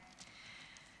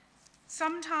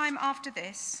Sometime after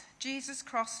this, Jesus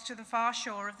crossed to the far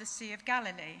shore of the Sea of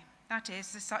Galilee, that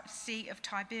is, the Sea of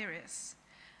Tiberias,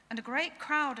 and a great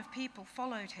crowd of people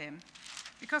followed him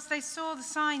because they saw the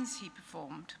signs he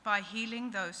performed by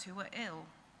healing those who were ill.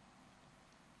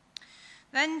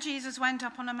 Then Jesus went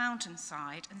up on a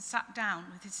mountainside and sat down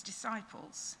with his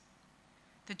disciples.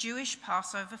 The Jewish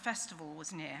Passover festival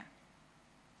was near.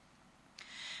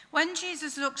 When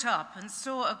Jesus looked up and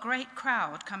saw a great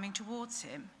crowd coming towards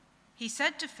him, he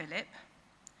said to Philip,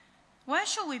 "Where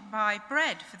shall we buy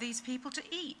bread for these people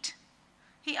to eat?"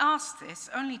 He asked this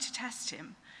only to test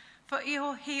him, for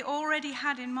he already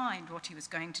had in mind what he was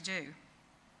going to do.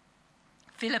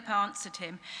 Philip answered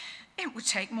him, "It would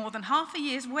take more than half a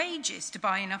year's wages to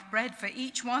buy enough bread for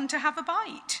each one to have a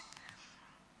bite."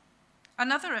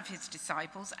 Another of his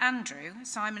disciples, Andrew,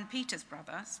 Simon Peter's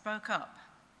brother, spoke up.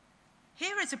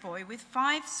 "Here is a boy with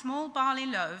 5 small barley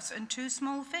loaves and 2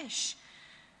 small fish.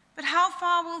 But how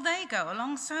far will they go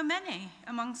among so many?"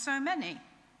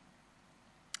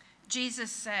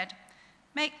 Jesus said,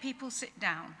 "Make people sit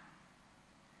down."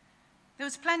 There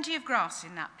was plenty of grass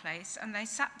in that place, and they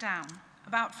sat down.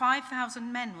 About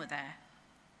 5,000 men were there.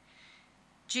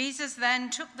 Jesus then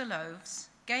took the loaves,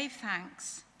 gave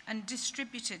thanks, and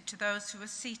distributed to those who were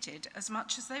seated as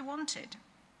much as they wanted.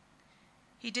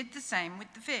 He did the same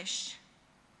with the fish.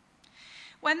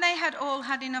 When they had all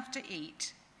had enough to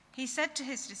eat, he said to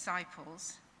his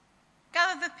disciples,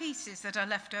 "Gather the pieces that are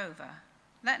left over.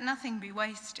 Let nothing be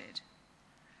wasted."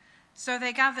 So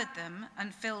they gathered them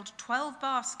and filled 12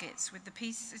 baskets with the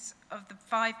pieces of the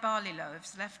 5 barley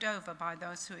loaves left over by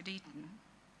those who had eaten.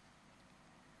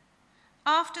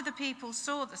 After the people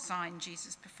saw the sign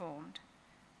Jesus performed,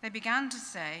 they began to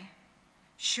say,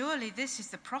 "Surely this is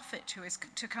the prophet who is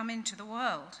to come into the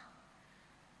world."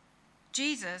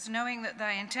 Jesus, knowing that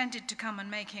they intended to come and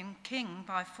make him king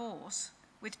by force,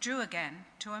 withdrew again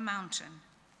to a mountain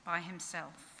by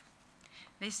himself.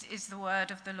 This is the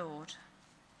word of the Lord.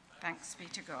 Thanks be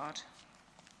to God.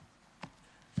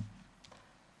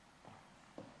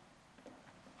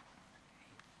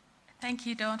 Thank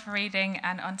you, Dawn, for reading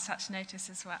and on such late notice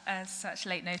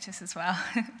as well.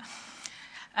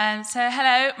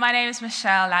 Hello, my name is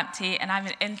Michelle Lamptey, and I'm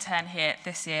an intern here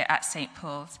this year at St.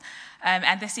 Paul's.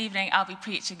 And this evening, I'll be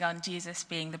preaching on Jesus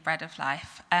being the bread of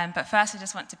life. But first, I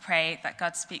just want to pray that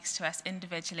God speaks to us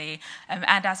individually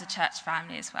and as a church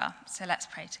family as well. So let's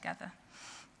pray together.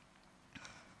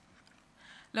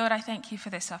 Lord, I thank you for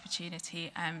this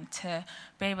opportunity to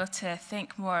be able to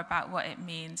think more about what it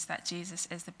means that Jesus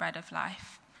is the bread of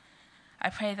life.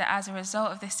 I pray that as a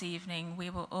result of this evening, we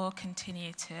will all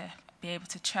continue to be able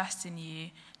to trust in you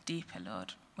deeper,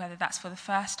 Lord, whether that's for the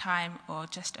first time or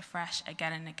just afresh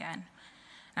again and again.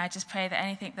 And I just pray that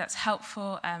anything that's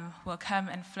helpful will come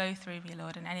and flow through me,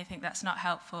 Lord, and anything that's not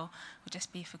helpful will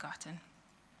just be forgotten.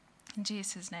 In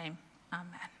Jesus' name,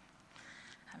 amen.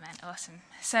 Amen. Awesome.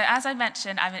 So as I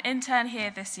mentioned, I'm an intern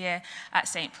here this year at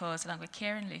St. Paul's along with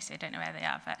Kieran and Lucy. I don't know where they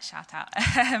are, but shout out.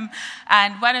 And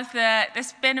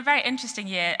it's been a very interesting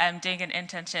year doing an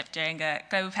internship during a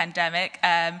global pandemic.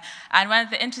 And one of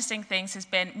the interesting things has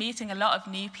been meeting a lot of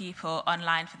new people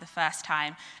online for the first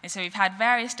time. And so we've had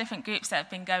various different groups that have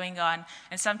been going on.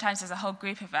 And sometimes there's a whole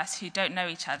group of us who don't know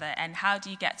each other. And how do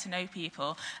you get to know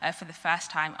people for the first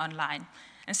time online?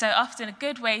 And so often a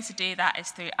good way to do that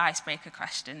is through icebreaker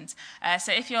questions.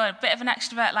 So if you're a bit of an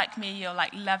extrovert like me, you'll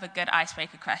love a good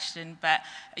icebreaker question, but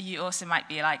you also might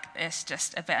be like, it's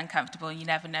just a bit uncomfortable. You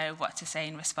never know what to say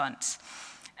in response.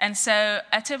 And so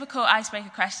a typical icebreaker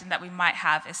question that we might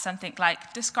have is something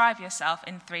like, describe yourself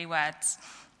in 3 words.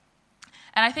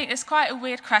 And I think it's quite a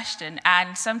weird question,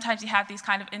 and sometimes you have these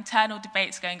kind of internal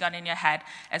debates going on in your head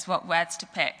as what words to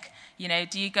pick. You know,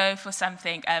 do you go for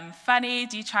something funny?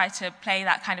 Do you try to play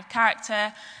that kind of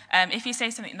character? If you say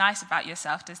something nice about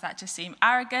yourself, does that just seem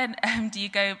arrogant? Do you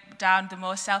go down the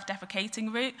more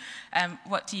self-deprecating route?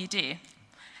 What do you do?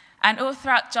 And all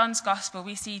throughout John's Gospel,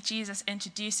 we see Jesus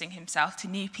introducing himself to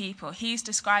new people. He's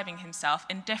describing himself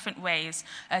in different ways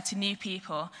to new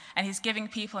people, and he's giving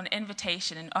people an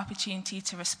invitation, an opportunity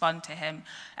to respond to him,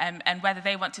 and whether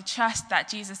they want to trust that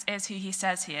Jesus is who he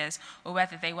says he is, or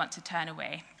whether they want to turn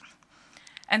away.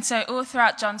 And so all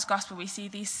throughout John's Gospel, we see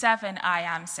these 7 I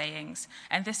am sayings.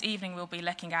 And this evening, we'll be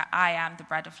looking at I am the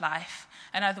bread of life.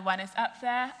 Another one is up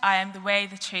there, I am the way,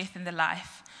 the truth, and the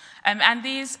life. And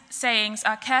these sayings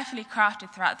are carefully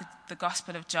crafted throughout the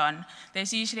Gospel of John.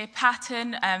 There's usually a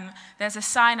pattern. There's a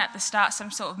sign at the start, some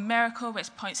sort of miracle,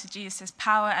 which points to Jesus'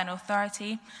 power and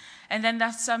authority. And then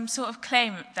there's some sort of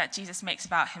claim that Jesus makes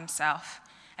about himself.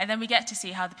 And then we get to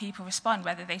see how the people respond,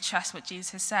 whether they trust what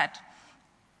Jesus has said.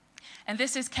 And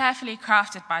this is carefully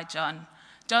crafted by John.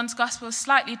 John's gospel is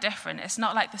slightly different. It's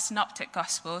not like the synoptic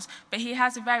gospels, but he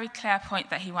has a very clear point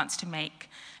that he wants to make.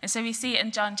 And so we see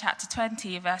in John chapter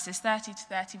 20, verses 30 to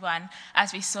 31,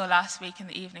 as we saw last week in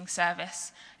the evening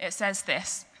service. It says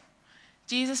this: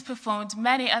 Jesus performed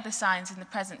many other signs in the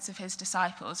presence of his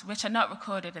disciples, which are not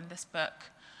recorded in this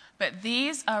book. But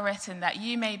these are written that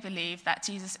you may believe that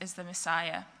Jesus is the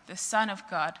Messiah, the Son of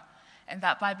God, and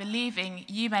that by believing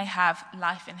you may have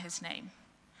life in his name.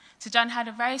 So John had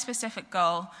a very specific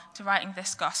goal to writing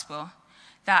this gospel,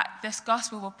 that this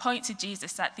gospel will point to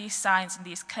Jesus, that these signs and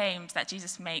these claims that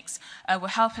Jesus makes will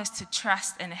help us to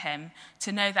trust in him,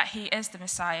 to know that he is the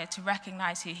Messiah, to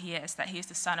recognize who he is, that he is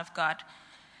the Son of God.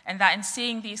 And that in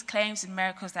seeing these claims and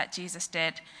miracles that Jesus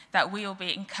did, that we will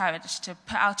be encouraged to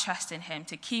put our trust in him,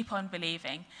 to keep on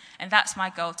believing. And that's my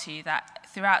goal too, that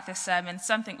throughout this sermon,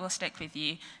 something will stick with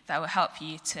you that will help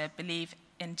you to believe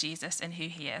in Jesus and who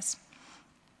he is.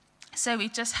 So we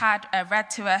just had read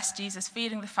to us Jesus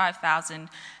feeding the 5,000.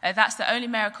 That's the only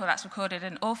miracle that's recorded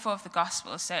in all four of the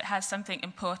Gospels, so it has something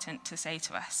important to say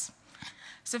to us.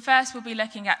 So first we'll be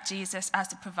looking at Jesus as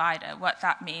the provider, what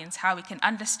that means, how we can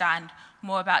understand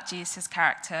more about Jesus'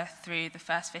 character through the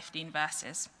first 15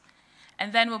 verses.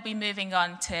 And then we'll be moving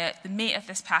on to the meat of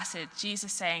this passage,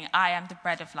 Jesus saying, I am the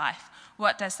bread of life.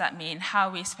 What does that mean? How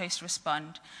are we supposed to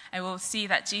respond? And we'll see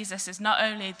that Jesus is not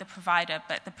only the provider,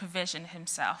 but the provision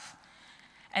himself.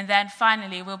 And then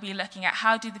finally, we'll be looking at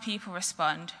how do the people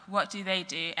respond, what do they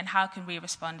do, and how can we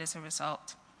respond as a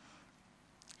result.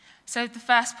 So the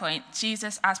first point,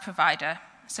 Jesus as provider.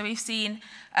 So we've seen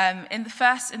in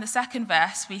the second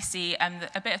verse, we see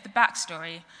a bit of the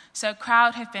backstory. So a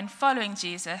crowd have been following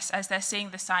Jesus as they're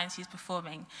seeing the signs he's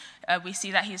performing. We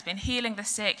see that he's been healing the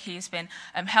sick, he's been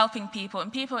helping people,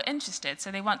 and people are interested,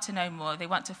 so they want to know more. They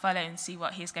want to follow and see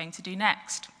what he's going to do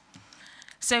next.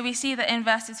 So we see that in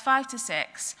verses 5 to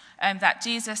 6, that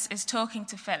Jesus is talking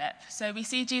to Philip. So we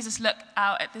see Jesus look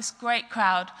out at this great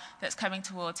crowd that's coming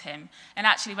towards him. And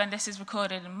actually, when this is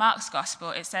recorded in Mark's gospel,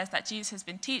 it says that Jesus has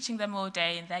been teaching them all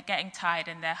day, and they're getting tired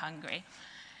and they're hungry.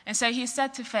 And so he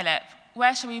said to Philip,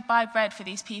 where shall we buy bread for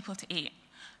these people to eat?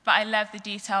 But I love the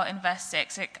detail in verse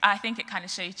 6. I think it kind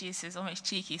of shows Jesus' almost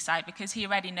cheeky side, because he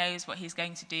already knows what he's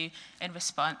going to do in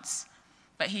response.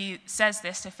 But he says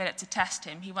this to Philip to test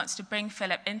him. He wants to bring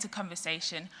Philip into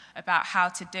conversation about how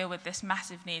to deal with this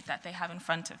massive need that they have in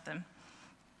front of them.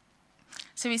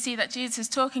 So we see that Jesus is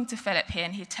talking to Philip here,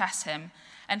 and he tests him.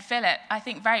 And Philip, I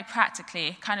think very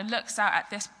practically, kind of looks out at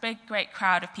this big, great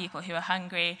crowd of people who are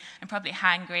hungry and probably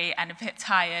hangry and a bit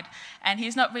tired. And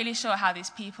he's not really sure how these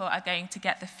people are going to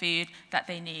get the food that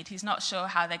they need. He's not sure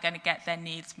how they're going to get their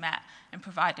needs met and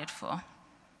provided for.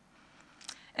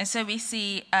 And so we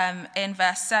see in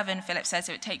verse 7, Philip says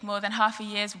it would take more than half a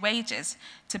year's wages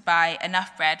to buy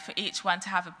enough bread for each one to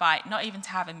have a bite, not even to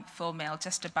have a full meal,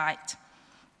 just a bite.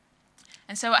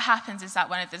 And so what happens is that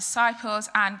one of the disciples,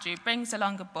 Andrew, brings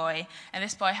along a boy, and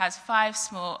this boy has 5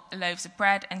 small loaves of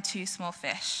bread and 2 small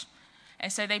fish.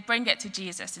 And so they bring it to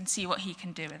Jesus and see what he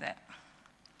can do with it.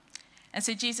 And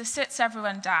so Jesus sits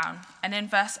everyone down, and in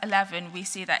verse 11, we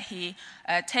see that he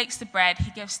takes the bread,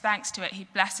 he gives thanks to it, he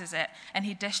blesses it, and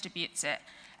he distributes it.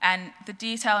 And the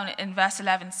detail in verse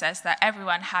 11 says that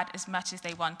everyone had as much as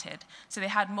they wanted. So they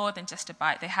had more than just a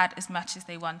bite, they had as much as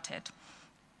they wanted.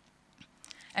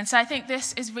 And so I think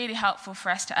this is really helpful for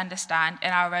us to understand in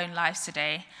our own lives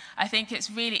today. I think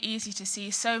it's really easy to see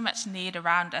so much need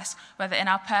around us, whether in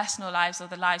our personal lives or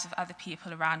the lives of other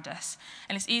people around us.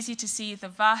 And it's easy to see the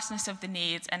vastness of the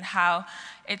needs and how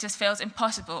it just feels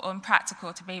impossible or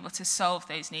impractical to be able to solve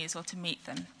those needs or to meet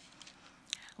them.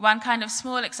 One kind of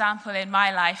small example in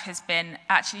my life has been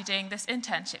actually doing this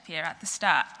internship here at the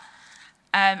start.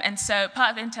 And so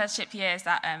part of the internship year is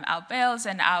that our bills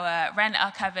and our rent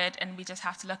are covered, and we just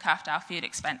have to look after our food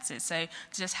expenses. So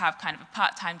to just have kind of a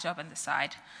part-time job on the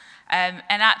side. And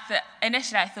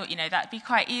initially I thought, that'd be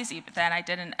quite easy, but then I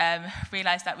didn't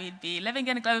realize that we'd be living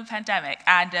in a global pandemic,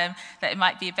 and that it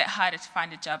might be a bit harder to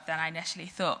find a job than I initially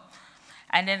thought.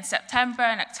 And in September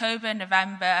and October and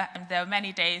November, and there were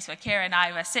many days where Kira and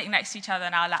I were sitting next to each other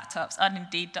on our laptops on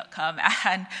Indeed.com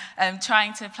and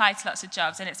trying to apply to lots of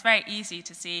jobs. And it's very easy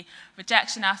to see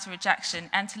rejection after rejection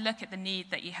and to look at the need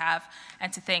that you have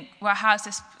and to think, well, how is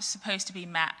this supposed to be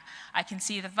met? I can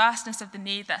see the vastness of the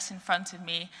need that's in front of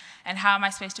me, and how am I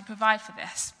supposed to provide for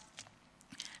this?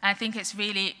 And I think it's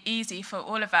really easy for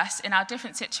all of us in our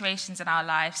different situations in our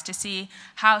lives to see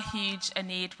how huge a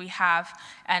need we have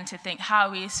and to think how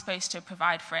we're supposed to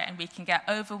provide for it. And we can get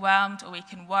overwhelmed, or we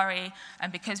can worry,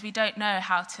 and because we don't know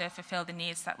how to fulfill the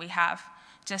needs that we have,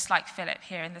 just like Philip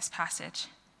here in this passage.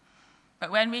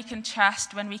 But when we can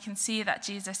trust, when we can see that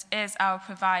Jesus is our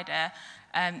provider,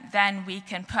 then we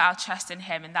can put our trust in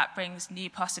him, and that brings new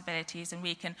possibilities, and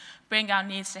we can bring our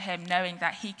needs to him knowing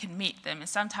that he can meet them, and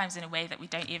sometimes in a way that we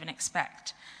don't even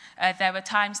expect. There were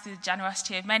times through the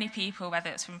generosity of many people, whether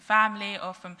it's from family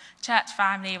or from church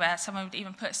family, where someone would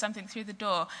even put something through the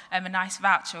door, a nice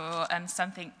voucher or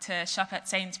something to shop at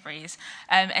Sainsbury's.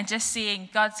 And just seeing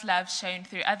God's love shown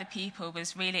through other people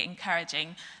was really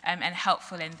encouraging and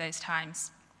helpful in those times.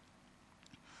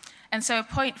 And so a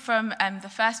point from the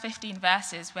first 15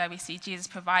 verses where we see Jesus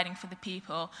providing for the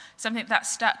people, something that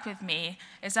stuck with me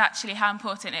is actually how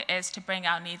important it is to bring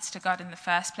our needs to God in the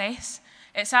first place.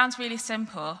 It sounds really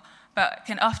simple, but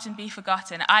can often be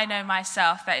forgotten. I know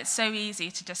myself that it's so easy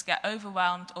to just get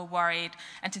overwhelmed or worried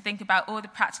and to think about all the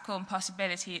practical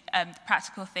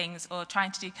practical things, or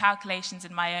trying to do calculations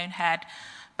in my own head.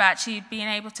 But actually being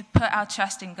able to put our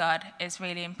trust in God is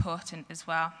really important as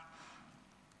well.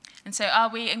 And so are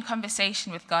we in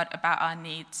conversation with God about our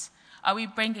needs? Are we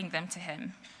bringing them to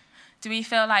him? Do we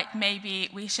feel like maybe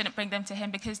we shouldn't bring them to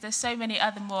him because there's so many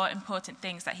other more important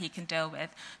things that he can deal with,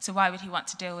 so why would he want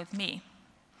to deal with me?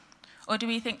 Or do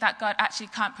we think that God actually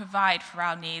can't provide for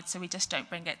our needs, so we just don't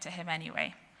bring it to him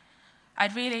anyway?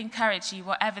 I'd really encourage you,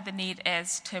 whatever the need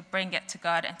is, to bring it to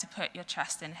God and to put your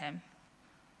trust in him.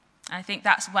 And I think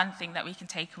that's one thing that we can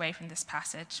take away from this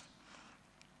passage.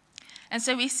 And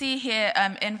so we see here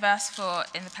in verse 4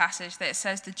 in the passage that it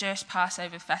says the Jewish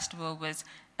Passover festival was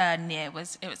near, it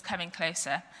was coming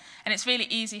closer. And it's really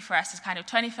easy for us as kind of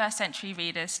 21st century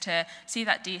readers to see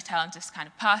that detail and just kind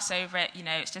of pass over it. You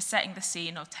know, it's just setting the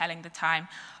scene or telling the time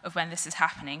of when this is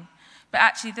happening. But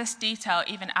actually this detail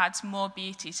even adds more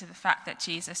beauty to the fact that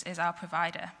Jesus is our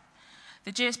provider.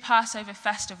 The Jewish Passover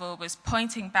festival was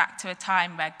pointing back to a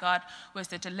time where God was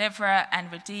the deliverer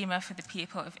and redeemer for the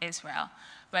people of Israel,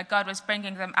 where God was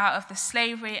bringing them out of the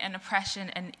slavery and oppression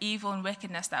and evil and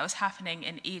wickedness that was happening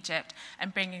in Egypt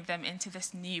and bringing them into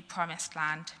this new promised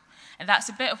land. And that's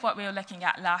a bit of what we were looking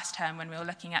at last term when we were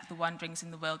looking at the wanderings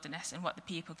in the wilderness and what the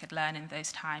people could learn in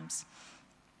those times.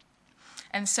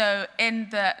 And so in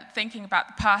the thinking about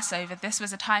the Passover, this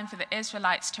was a time for the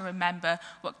Israelites to remember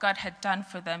what God had done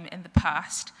for them in the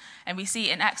past. And we see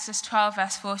in Exodus 12,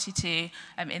 verse 42,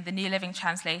 in the New Living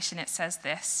Translation, it says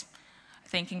this,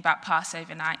 thinking about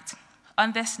Passover night.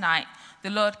 On this night, the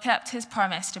Lord kept his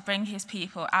promise to bring his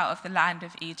people out of the land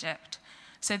of Egypt.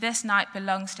 So this night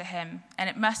belongs to him, and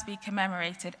it must be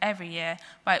commemorated every year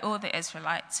by all the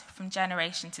Israelites from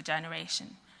generation to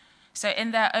generation. So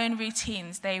in their own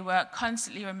routines, they were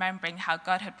constantly remembering how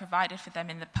God had provided for them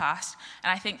in the past.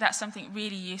 And I think that's something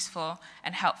really useful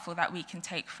and helpful that we can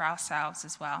take for ourselves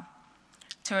as well.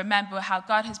 To remember how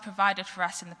God has provided for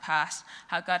us in the past,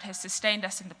 how God has sustained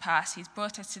us in the past. He's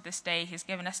brought us to this day. He's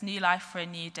given us new life for a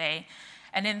new day.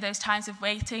 And in those times of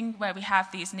waiting where we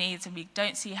have these needs and we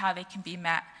don't see how they can be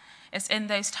met, it's in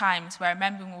those times where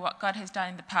remembering what God has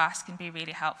done in the past can be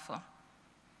really helpful.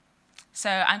 So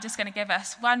I'm just going to give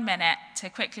us 1 minute to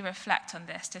quickly reflect on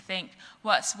this, to think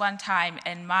what's one time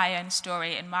in my own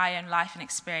story, in my own life and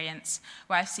experience,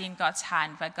 where I've seen God's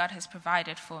hand, where God has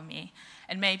provided for me.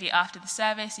 And maybe after the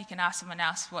service, you can ask someone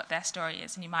else what their story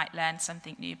is, and you might learn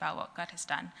something new about what God has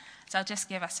done. So I'll just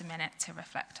give us a minute to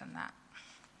reflect on that.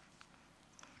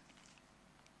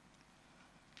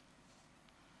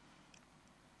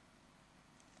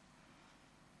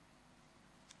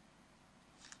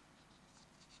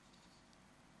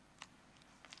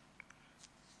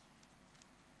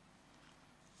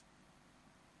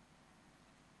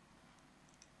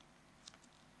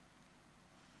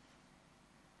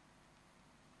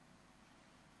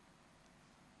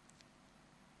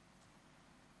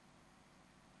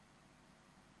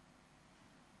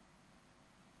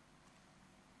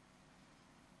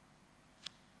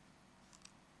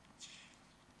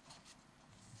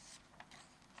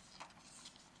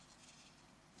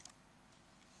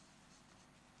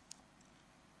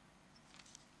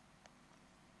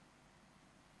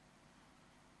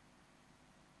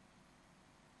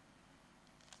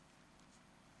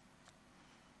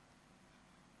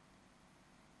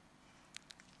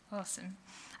 Awesome.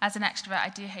 As an extrovert, I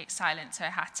do hate silence, so I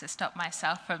had to stop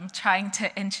myself from trying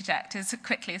to interject as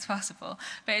quickly as possible.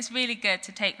 But it's really good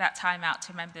to take that time out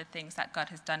to remember the things that God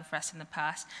has done for us in the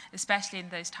past, especially in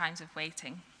those times of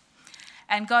waiting.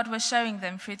 And God was showing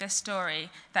them through this story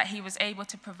that he was able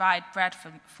to provide bread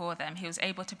for them. He was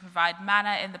able to provide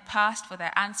manna in the past for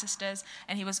their ancestors,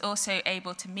 and he was also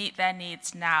able to meet their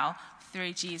needs now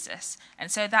through Jesus.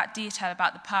 And so that detail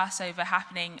about the Passover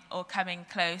happening or coming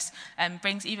close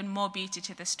brings even more beauty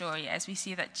to the story, as we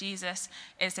see that Jesus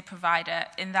is the provider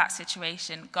in that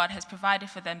situation. God has provided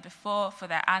for them before, for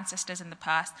their ancestors in the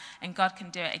past, and God can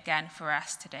do it again for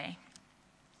us today.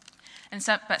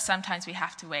 But sometimes we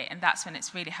have to wait, and that's when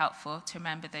it's really helpful to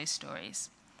remember those stories.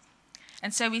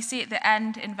 And so we see at the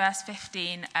end in verse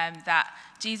 15 that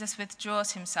Jesus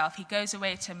withdraws himself. He goes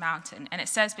away to a mountain. And it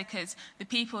says because the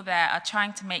people there are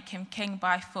trying to make him king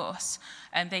by force.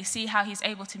 And they see how he's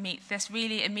able to meet this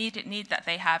really immediate need that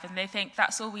they have. And they think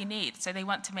that's all we need. So they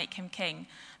want to make him king.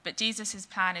 But Jesus'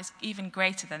 plan is even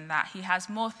greater than that. He has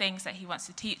more things that he wants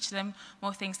to teach them,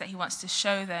 more things that he wants to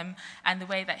show them. And the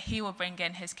way that he will bring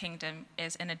in his kingdom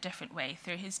is in a different way,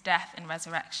 through his death and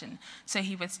resurrection. So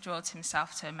he withdraws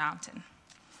himself to a mountain.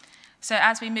 So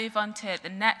as we move on to the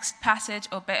next passage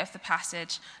or bit of the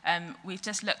passage, we've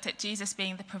just looked at Jesus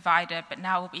being the provider, but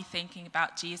now we'll be thinking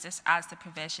about Jesus as the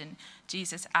provision,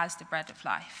 Jesus as the bread of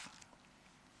life.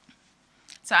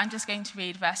 So I'm just going to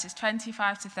read verses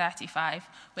 25 to 35,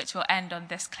 which will end on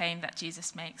this claim that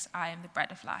Jesus makes, I am the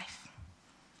bread of life.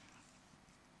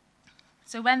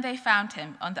 So when they found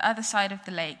him on the other side of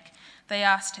the lake, they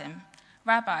asked him,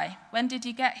 Rabbi, when did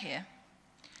you get here?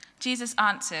 Jesus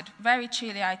answered, very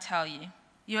truly I tell you,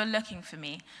 you are looking for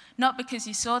me, not because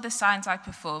you saw the signs I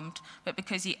performed, but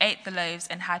because you ate the loaves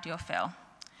and had your fill.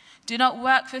 Do not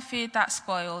work for food that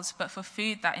spoils, but for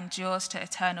food that endures to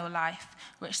eternal life,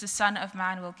 which the Son of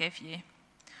Man will give you.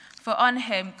 For on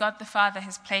him God the Father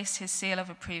has placed his seal of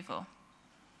approval.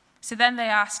 So then they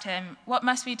asked him, what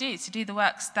must we do to do the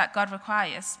works that God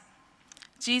requires?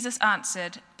 Jesus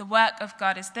answered, the work of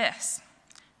God is this,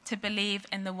 to believe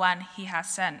in the one he has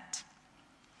sent.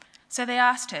 So they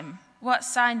asked him, what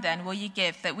sign then will you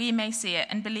give that we may see it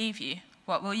and believe you?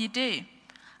 What will you do?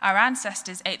 Our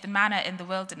ancestors ate the manna in the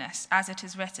wilderness, as it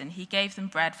is written, he gave them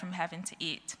bread from heaven to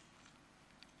eat.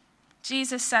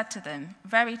 Jesus said to them,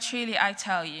 very truly I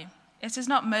tell you, it is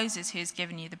not Moses who has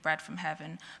given you the bread from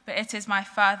heaven, but it is my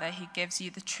Father who gives you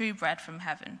the true bread from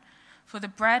heaven. For the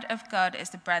bread of God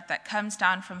is the bread that comes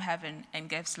down from heaven and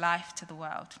gives life to the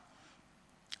world.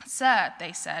 Sir,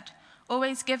 they said,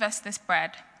 always give us this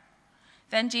bread.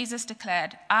 Then Jesus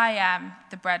declared, I am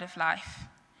the bread of life.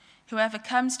 Whoever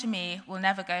comes to me will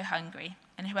never go hungry,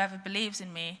 and whoever believes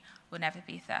in me will never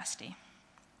be thirsty.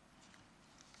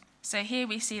 So here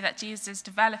we see that Jesus is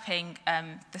developing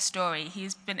the story.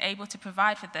 He's been able to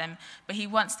provide for them, but he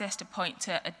wants this to point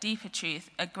to a deeper truth,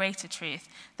 a greater truth,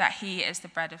 that he is the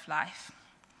bread of life.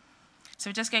 So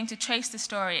we're just going to trace the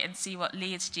story and see what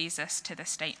leads Jesus to this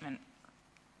statement.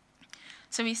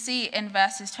 So we see in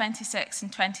verses 26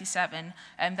 and 27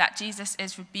 that Jesus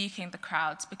is rebuking the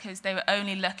crowds because they were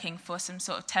only looking for some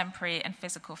sort of temporary and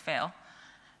physical fill.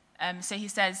 So he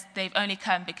says they've only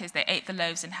come because they ate the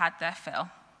loaves and had their fill.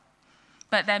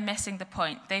 But they're missing the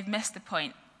point. They've missed the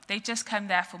point. They've just come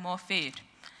there for more food.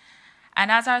 And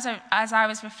as I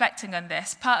was reflecting on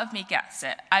this, part of me gets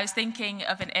it. I was thinking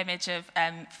of an image of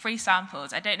free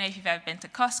samples. I don't know if you've ever been to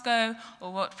Costco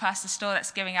or walked past a store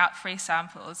that's giving out free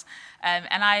samples. And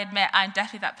I admit I'm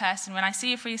definitely that person. When I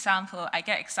see a free sample, I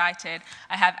get excited.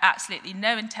 I have absolutely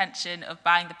no intention of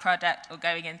buying the product or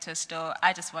going into a store.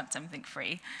 I just want something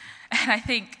free. And I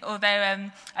think, although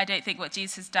I don't think what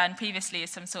Jesus has done previously is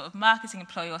some sort of marketing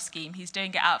ploy or scheme, he's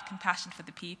doing it out of compassion for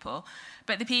the people.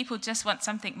 But the people just want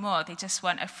something more. They just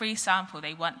want a free sample.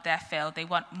 They want their fill. They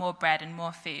want more bread and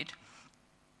more food.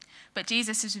 But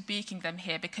Jesus is rebuking them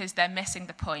here because they're missing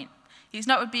the point. He's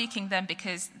not rebuking them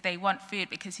because they want food,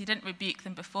 because he didn't rebuke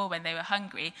them before when they were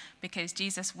hungry, because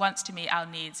Jesus wants to meet our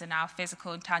needs and our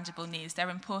physical and tangible needs. They're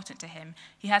important to him.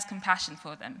 He has compassion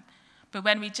for them. But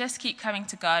when we just keep coming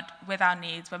to God with our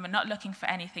needs, when we're not looking for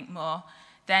anything more,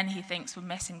 then he thinks we're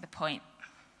missing the point.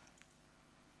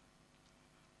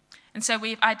 And so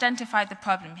we've identified the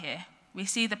problem here. We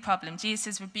see the problem. Jesus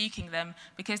is rebuking them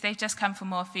because they've just come for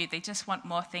more food. They just want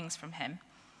more things from him.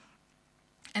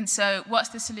 And so what's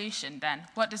the solution then?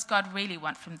 What does God really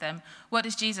want from them? What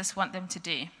does Jesus want them to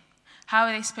do? How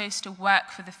are they supposed to work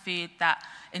for the food that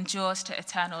endures to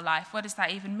eternal life? What does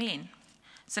that even mean?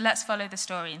 So let's follow the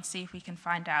story and see if we can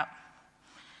find out.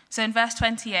 So in verse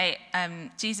 28,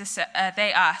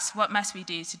 they ask, what must we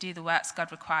do to do the works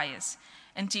God requires?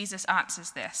 And Jesus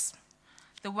answers this.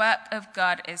 The work of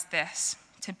God is this,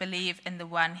 to believe in the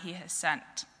one he has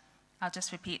sent. I'll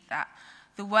just repeat that.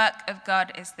 The work of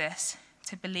God is this,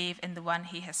 to believe in the one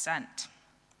he has sent.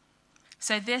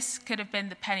 So this could have been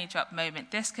the penny drop moment.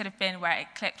 This could have been where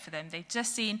it clicked for them. They've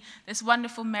just seen this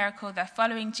wonderful miracle. They're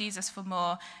following Jesus for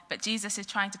more, but Jesus is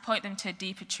trying to point them to a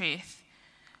deeper truth.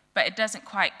 But it doesn't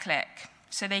quite click.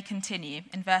 So they continue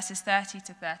in verses 30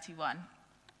 to 31.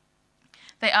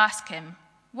 They ask him,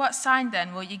 "What sign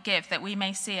then will you give that we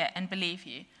may see it and believe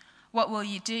you? What will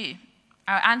you do?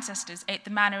 Our ancestors ate the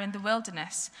manna in the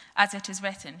wilderness. As it is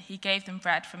written, he gave them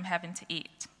bread from heaven to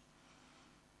eat."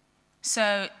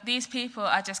 So these people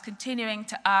are just continuing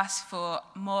to ask for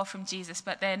more from Jesus,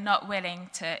 but they're not willing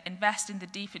to invest in the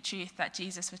deeper truth that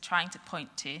Jesus was trying to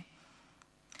point to.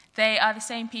 They are the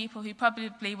same people who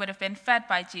probably would have been fed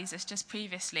by Jesus just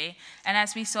previously, and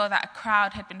as we saw that a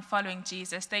crowd had been following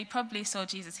Jesus, they probably saw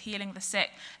Jesus healing the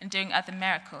sick and doing other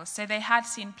miracles, so they had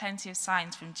seen plenty of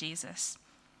signs from Jesus.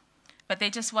 But they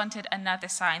just wanted another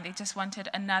sign, they just wanted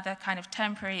another kind of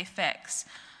temporary fix,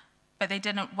 but they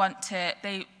didn't want to,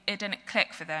 it didn't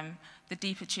click for them, the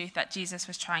deeper truth that Jesus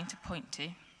was trying to point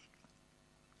to.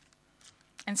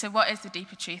 And so what is the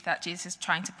deeper truth that Jesus is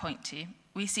trying to point to?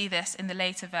 We see this in the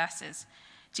later verses.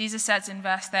 Jesus says in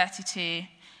verse 32,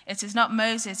 "It is not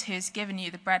Moses who has given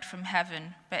you the bread from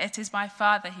heaven, but it is my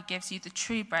Father who gives you the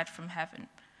true bread from heaven.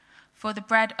 For the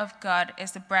bread of God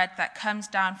is the bread that comes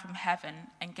down from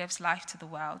heaven and gives life to the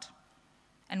world."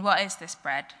 And what is this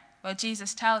bread? Well,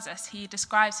 Jesus tells us, he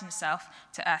describes himself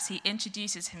to us, he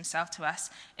introduces himself to us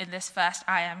in this first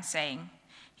 "I am" saying.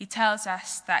 He tells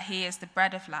us that he is the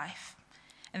bread of life,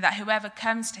 and that whoever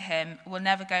comes to him will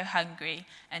never go hungry,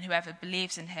 and whoever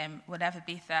believes in him will never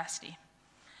be thirsty.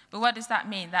 But what does that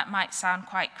mean? That might sound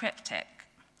quite cryptic.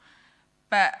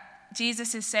 But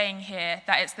Jesus is saying here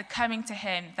that it's the coming to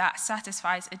him that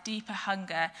satisfies a deeper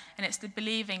hunger, and it's the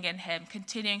believing in him,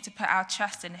 continuing to put our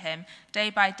trust in him day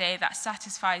by day that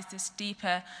satisfies this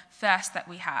deeper thirst that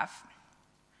we have.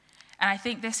 And I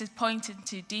think this is pointing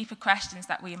to deeper questions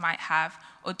that we might have,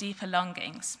 or deeper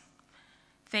longings.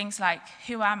 Things like,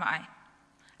 who am I?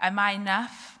 Am I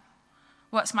enough?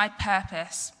 What's my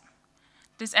purpose?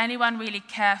 Does anyone really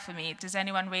care for me? Does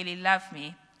anyone really love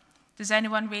me? Does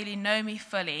anyone really know me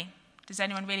fully? Does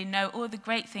anyone really know all the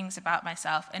great things about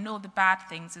myself and all the bad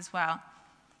things as well?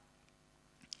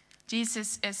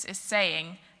 Jesus is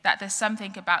saying that there's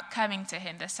something about coming to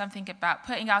him, there's something about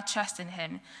putting our trust in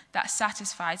him that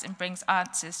satisfies and brings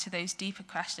answers to those deeper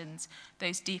questions,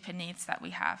 those deeper needs that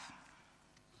we have.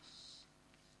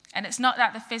 And it's not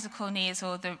that the physical needs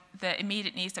or the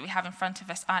immediate needs that we have in front of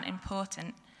us aren't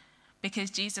important,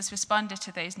 because Jesus responded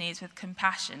to those needs with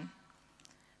compassion.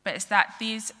 But it's that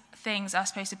these things are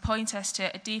supposed to point us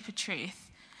to a deeper truth,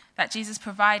 that Jesus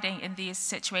providing in these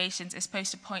situations is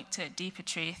supposed to point to a deeper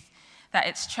truth, that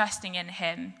it's trusting in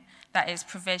him that is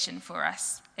provision for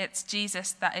us. It's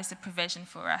Jesus that is the provision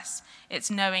for us.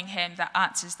 It's knowing him that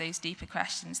answers those deeper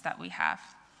questions that we have.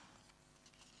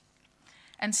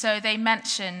 And so they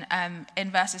mention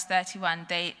in verses 31,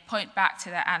 they point back to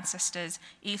their ancestors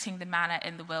eating the manna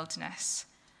in the wilderness.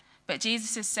 But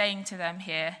Jesus is saying to them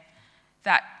here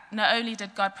that not only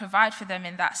did God provide for them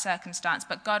in that circumstance,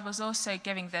 but God was also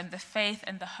giving them the faith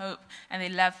and the hope and the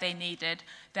love they needed,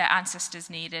 their ancestors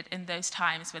needed in those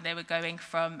times when they were going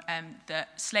from the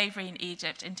slavery in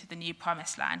Egypt into the new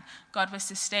promised land. God was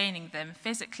sustaining them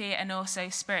physically and also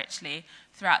spiritually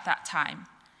throughout that time.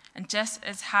 And just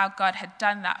as how God had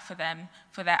done that for them,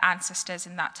 for their ancestors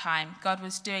in that time, God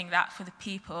was doing that for the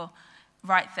people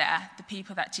right there, the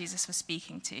people that Jesus was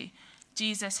speaking to.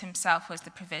 Jesus himself was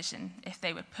the provision if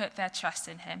they would put their trust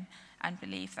in him and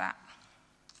believe that.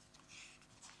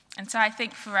 And so I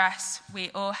think for us, we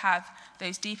all have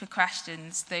those deeper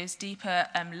questions, those deeper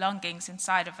longings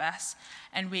inside of us,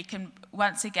 and we can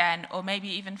once again, or maybe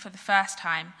even for the first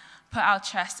time, put our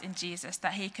trust in Jesus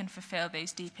that he can fulfill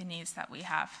those deeper needs that we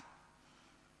have.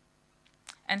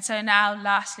 And so now,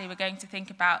 lastly, we're going to think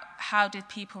about how did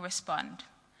people respond?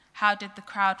 How did the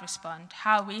crowd respond?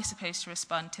 How are we supposed to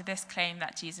respond to this claim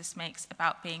that Jesus makes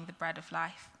about being the bread of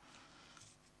life?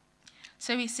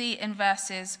 So we see in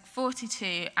verses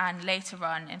 42 and later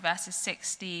on in verses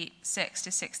 66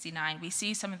 to 69, we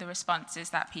see some of the responses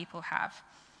that people have.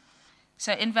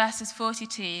 So in verses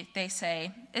 42, they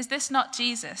say, "Is this not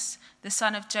Jesus, the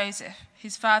son of Joseph,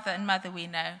 whose father and mother we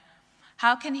know?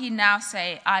 How can he now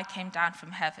say, 'I came down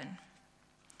from heaven'?"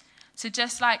 So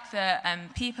just like the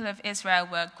people of Israel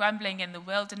were grumbling in the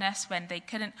wilderness when they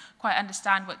couldn't quite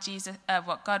understand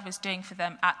what God was doing for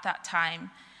them at that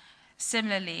time,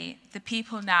 similarly, the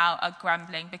people now are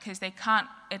grumbling because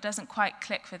it doesn't quite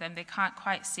click for them. They can't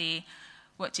quite see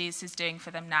what Jesus is doing for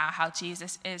them now, how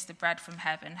Jesus is the bread from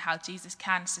heaven, how Jesus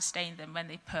can sustain them when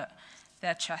they put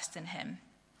their trust in him.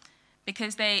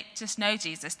 Because they just know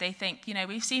Jesus. They think,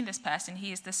 we've seen this person.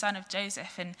 He is the son of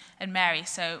Joseph and Mary.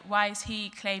 So why is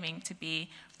he claiming to be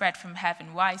bread from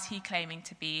heaven? Why is he claiming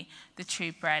to be the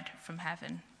true bread from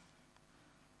heaven?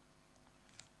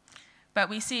 But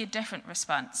we see a different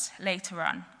response later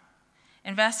on.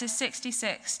 In verses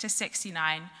 66 to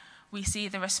 69, we see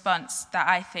the response that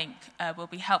I think will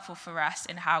be helpful for us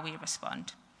in how we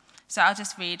respond. So I'll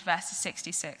just read verses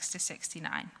 66 to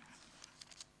 69.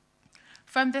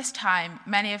 From this time,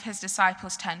 many of his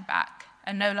disciples turned back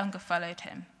and no longer followed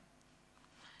him.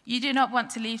 You do not want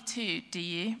to leave too, do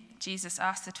you? Jesus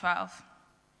asked the 12.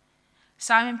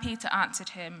 Simon Peter answered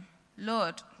him,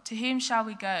 Lord, to whom shall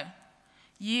we go?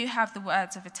 You have the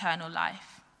words of eternal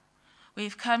life.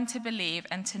 We've come to believe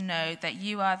and to know that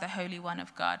you are the Holy One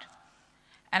of God.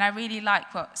 And I really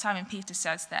like what Simon Peter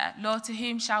says there. Lord, to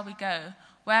whom shall we go?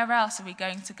 Where else are we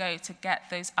going to go to get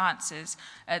those answers,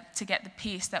 to get the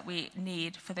peace that we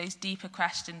need for those deeper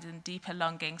questions and deeper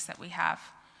longings that we have?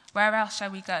 Where else shall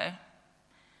we go?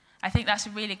 I think that's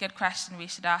a really good question we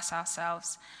should ask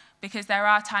ourselves, because there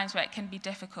are times where it can be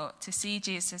difficult to see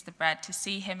Jesus as the bread, to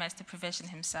see him as the provision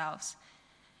himself.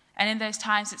 And in those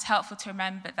times, it's helpful to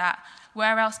remember that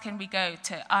where else can we go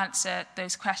to answer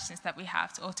those questions that we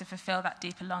have, or to fulfill that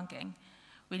deeper longing?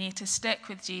 We need to stick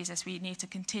with Jesus. We need to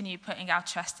continue putting our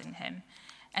trust in him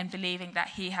and believing that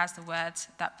he has the words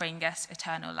that bring us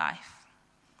eternal life.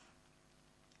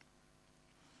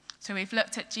 So we've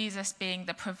looked at Jesus being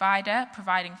the provider,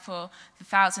 providing for the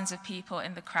thousands of people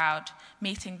in the crowd,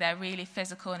 meeting their really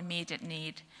physical and immediate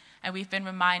need. And we've been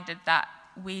reminded that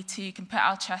we too can put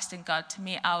our trust in God to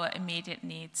meet our immediate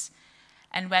needs.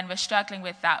 And when we're struggling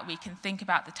with that, we can think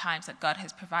about the times that God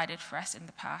has provided for us in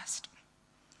the past.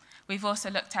 We've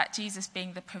also looked at Jesus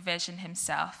being the provision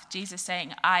himself, Jesus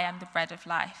saying, I am the bread of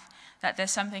life, that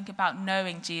there's something about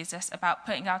knowing Jesus, about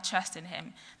putting our trust in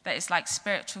him, that is like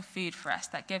spiritual food for us,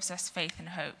 that gives us faith and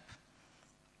hope.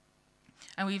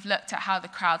 And we've looked at how the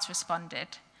crowds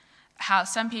responded, how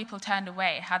some people turned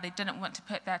away, how they didn't want to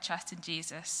put their trust in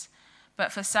Jesus.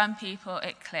 But for some people,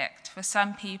 it clicked. For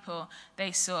some people,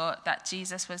 they saw that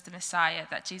Jesus was the Messiah,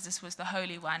 that Jesus was the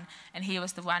Holy One, and he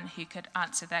was the one who could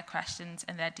answer their questions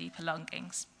and their deeper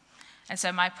longings. And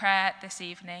so my prayer this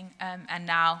evening and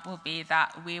now will be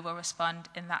that we will respond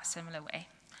in that similar way.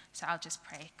 So I'll just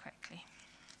pray quickly.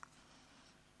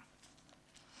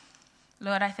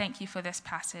 Lord, I thank you for this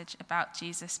passage about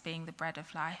Jesus being the bread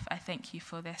of life. I thank you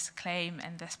for this claim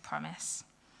and this promise.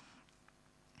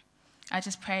 I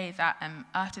just pray that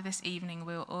after this evening,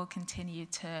 we will all continue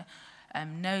to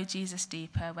know Jesus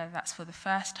deeper, whether that's for the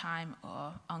first time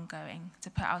or ongoing, to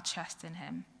put our trust in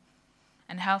him.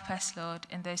 And help us, Lord,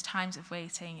 in those times of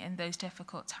waiting, in those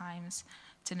difficult times,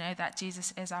 to know that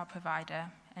Jesus is our provider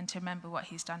and to remember what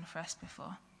he's done for us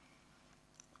before.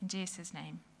 In Jesus'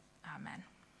 name, amen.